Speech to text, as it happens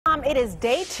It is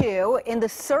day 2 in the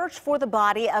search for the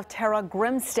body of Tara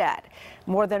Grinstead.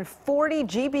 More than 40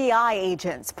 GBI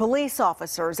agents, police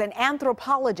officers, and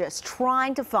anthropologists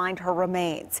trying to find her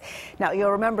remains. Now,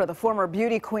 you'll remember the former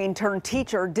beauty queen turned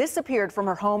teacher disappeared from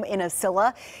her home in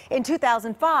Ocilla in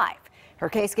 2005. Her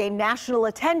case gained national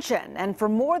attention, and for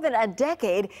more than a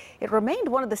decade, it remained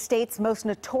one of the state's most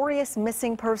notorious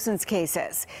missing persons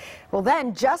cases. Well,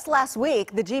 then, just last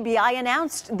week, the GBI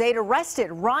announced they'd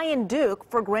arrested Ryan Duke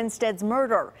for Grinstead's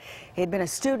murder. He'd been a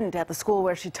student at the school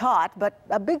where she taught, but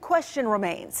a big question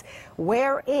remains.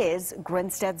 Where is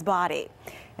Grinstead's body?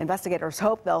 Investigators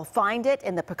hope they'll find it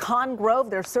in the pecan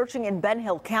grove they're searching in Ben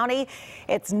Hill County.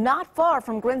 It's not far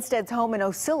from Grinstead's home in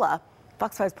Ocilla.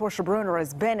 Fox 5's Portia Bruner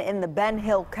has been in the Ben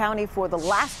Hill County for the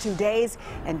last 2 days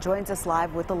and joins us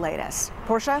live with the latest.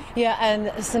 Portia? Yeah, and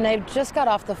Sinead just got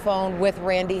off the phone with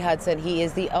Randy Hudson. He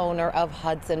is the owner of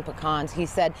Hudson Pecans. He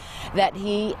said that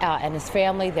he and his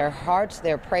family, their hearts,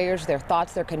 their prayers, their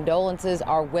thoughts, their condolences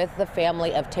are with the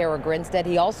family of Tara Grinstead.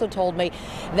 He also told me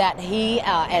that he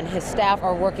and his staff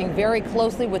are working very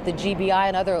closely with the GBI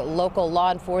and other local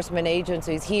law enforcement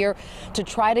agencies here to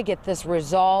try to get this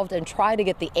resolved and try to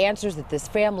get the answers that this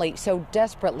family so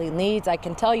desperately needs. I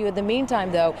can tell you in the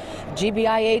meantime, though,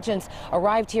 GBI agents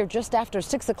arrived here just after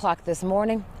 6 o'clock this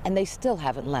morning, and they still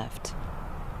haven't left.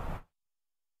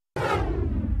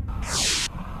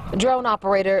 Drone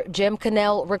operator Jim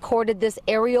Cannell recorded this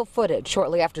aerial footage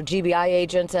shortly after GBI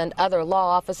agents and other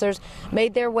law officers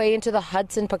made their way into the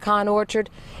Hudson Pecan orchard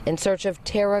in search of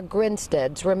Tara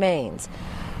Grinstead's remains.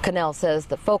 Cannell says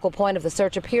the focal point of the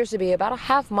search appears to be about a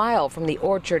half-mile from the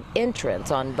orchard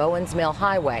entrance on Bowens Hill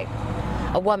Highway.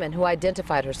 A woman who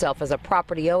identified herself as a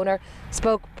property owner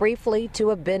spoke briefly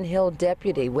to a Ben Hill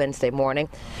deputy Wednesday morning,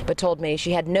 but told me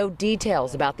she had no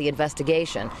details about the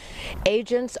investigation.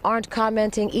 Agents aren't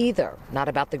commenting either, not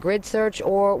about the grid search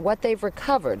or what they've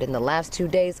recovered in the last 2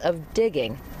 days of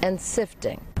digging and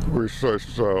sifting. We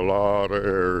searched a lot of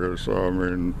areas.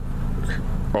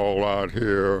 All out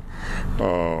here,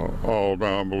 all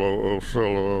down below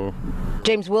Ocilla.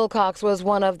 James Wilcox was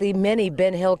one of the many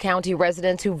Ben Hill County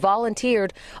residents who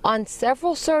volunteered on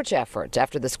several search efforts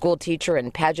after the school teacher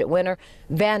and pageant winner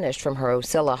vanished from her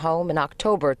Ocilla home in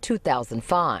October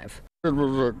 2005. It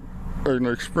was an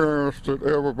experience that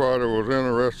everybody was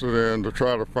interested in to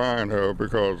try to find her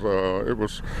because it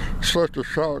was such a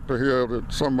shock to hear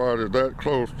that somebody that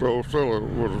close to Ocilla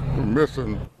was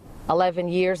missing. 11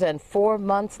 years and 4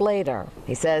 months later,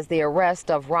 he says the arrest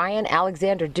of Ryan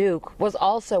Alexander Duke was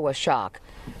also a shock.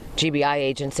 GBI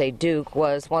agents say Duke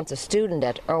was once a student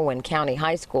at Irwin County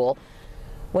High School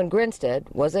when Grinstead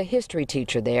was a history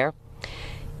teacher there.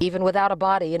 Even without a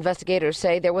body, investigators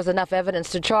say there was enough evidence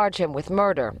to charge him with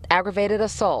murder, aggravated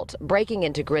assault, breaking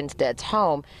into Grinstead's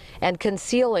home, and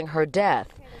concealing her death.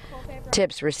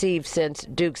 Tips received since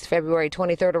Duke's February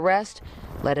 23rd arrest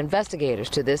led investigators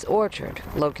to this orchard,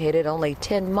 located only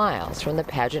 10 miles from the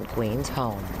pageant queen's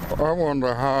home. I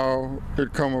wonder how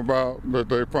it come about that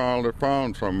they finally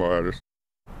found somebody.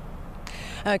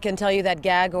 I can tell you that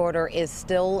gag order is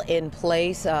still in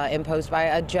place, imposed by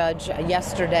a judge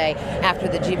yesterday after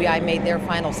the GBI made their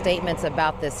final statements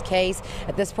about this case.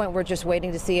 At this point, we're just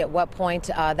waiting to see at what point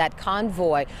that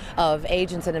convoy of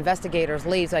agents and investigators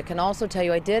leaves. I can also tell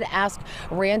you I did ask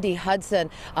Randy Hudson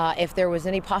if there was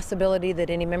any possibility that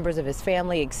any members of his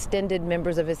family, extended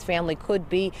members of his family, could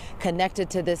be connected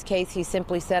to this case. He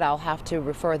simply said, I'll have to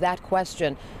refer that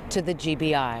question to the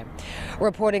GBI.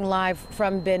 Reporting live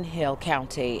from Ben Hill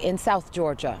County in South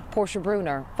Georgia, Portia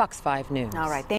Bruner, Fox 5 News. All right.